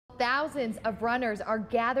thousands of runners are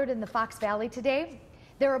gathered in the Fox Valley today.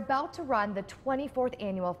 They're about to run the 24th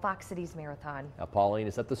annual Fox Cities Marathon. Now, Pauline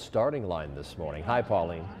is at the starting line this morning. Hi,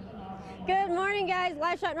 Pauline. Good morning, guys.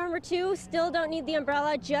 Live shot number 2. Still don't need the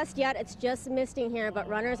umbrella just yet. It's just misting here, but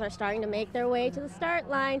runners are starting to make their way to the start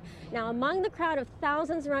line. Now, among the crowd of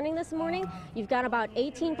thousands running this morning, you've got about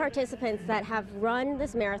 18 participants that have run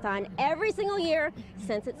this marathon every single year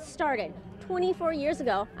since it started 24 years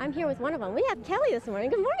ago. I'm here with one of them. We have Kelly this morning.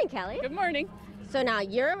 Good morning, Kelly. Good morning. So now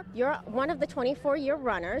you're one of the 24-year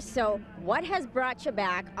runners. So what has brought you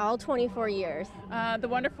back all 24 years? The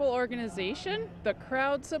wonderful organization, the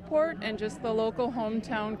crowd support, and just the local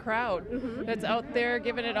hometown crowd that's out there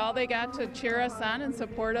giving it all they got to cheer us on and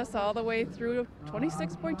support us all the way through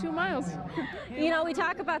 26.2 miles. You know, we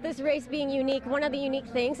talk about this race being unique. One of the unique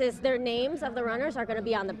things is their names of the runners are going to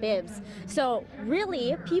be on the bibs. So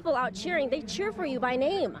really, people out cheering, they cheer for you by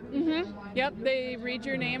name. Yep, they read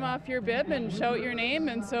your name off your bib and shout your name,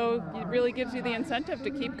 and so it really gives you the incentive to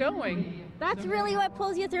keep going. That's really what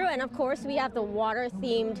pulls you through. And of course, we have the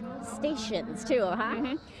water-themed stations too,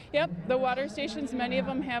 huh? Yep, the water stations, many of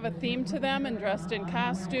them have a theme to them and dressed in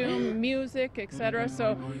costume, music, etc.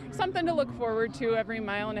 So something to look forward to every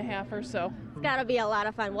mile and a half or so. It's got to be a lot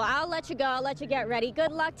of fun. Well, I'll let you go. I'll let you get ready.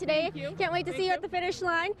 Good luck today. Thank you. Can't wait to see you at the finish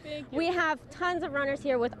line. Thank you. We have tons of runners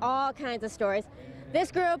here with all kinds of stories. This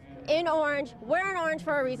group in orange, wearing orange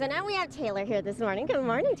for a reason, and we have Taylor here this morning. Good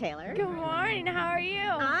morning, Taylor. Good morning, how are you?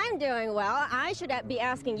 I'm doing well. I should be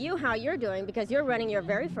asking you how you're doing because you're running your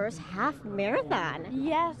very first half marathon.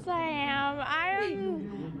 Yes, I am. I'm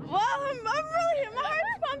really, my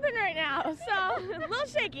heart's pumping right now, so a little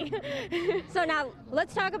shaky. So now,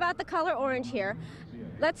 let's talk about the color orange here.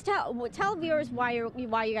 Let's tell viewers why you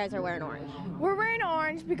guys are wearing orange. We're wearing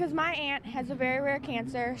orange because my aunt has a very rare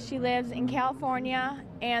cancer. She lives in California,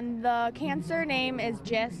 and the cancer name is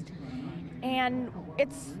GIST. And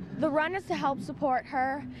the run is to help support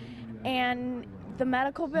her, and the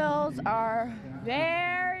medical bills are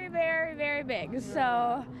very, very, very big.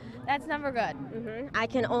 So that's never good. I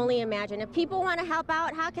can only imagine. If people want to help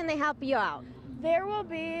out, how can they help you out? There will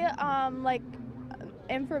be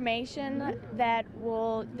information that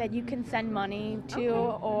you can send money to,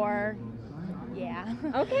 okay.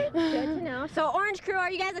 Okay, good to know. So Orange Crew,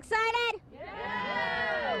 are you guys excited?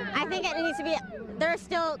 Yeah! I think it needs to be,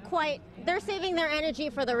 they're saving their energy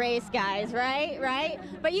for the race, guys, right?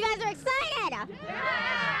 But you guys are excited!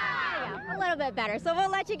 Yeah! A little bit better. So we'll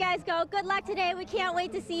let you guys go. Good luck today. We can't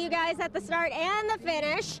wait to see you guys at the start and the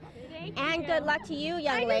finish. And good luck to you,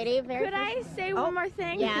 young lady. Could I say one more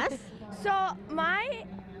thing? Yes. So my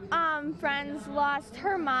friends lost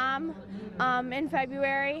her mom in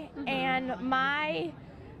February, and my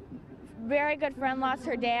very good friend lost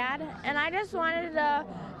her dad. And I just wanted to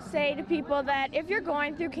say to people that if you're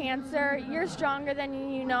going through cancer, you're stronger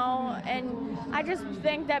than you know, and I just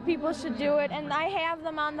think that people should do it. And I have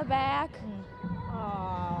them on the back.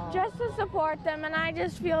 Just to support them, and I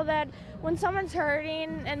just feel that when someone's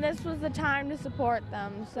hurting, and this was the time to support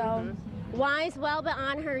them, so. Wise, well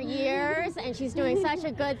beyond her years, and she's doing such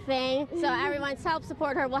a good thing. So everyone help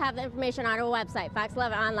support her. We'll have the information on our website,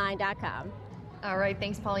 fox11online.com. All right,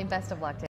 thanks, Pauline. Best of luck today.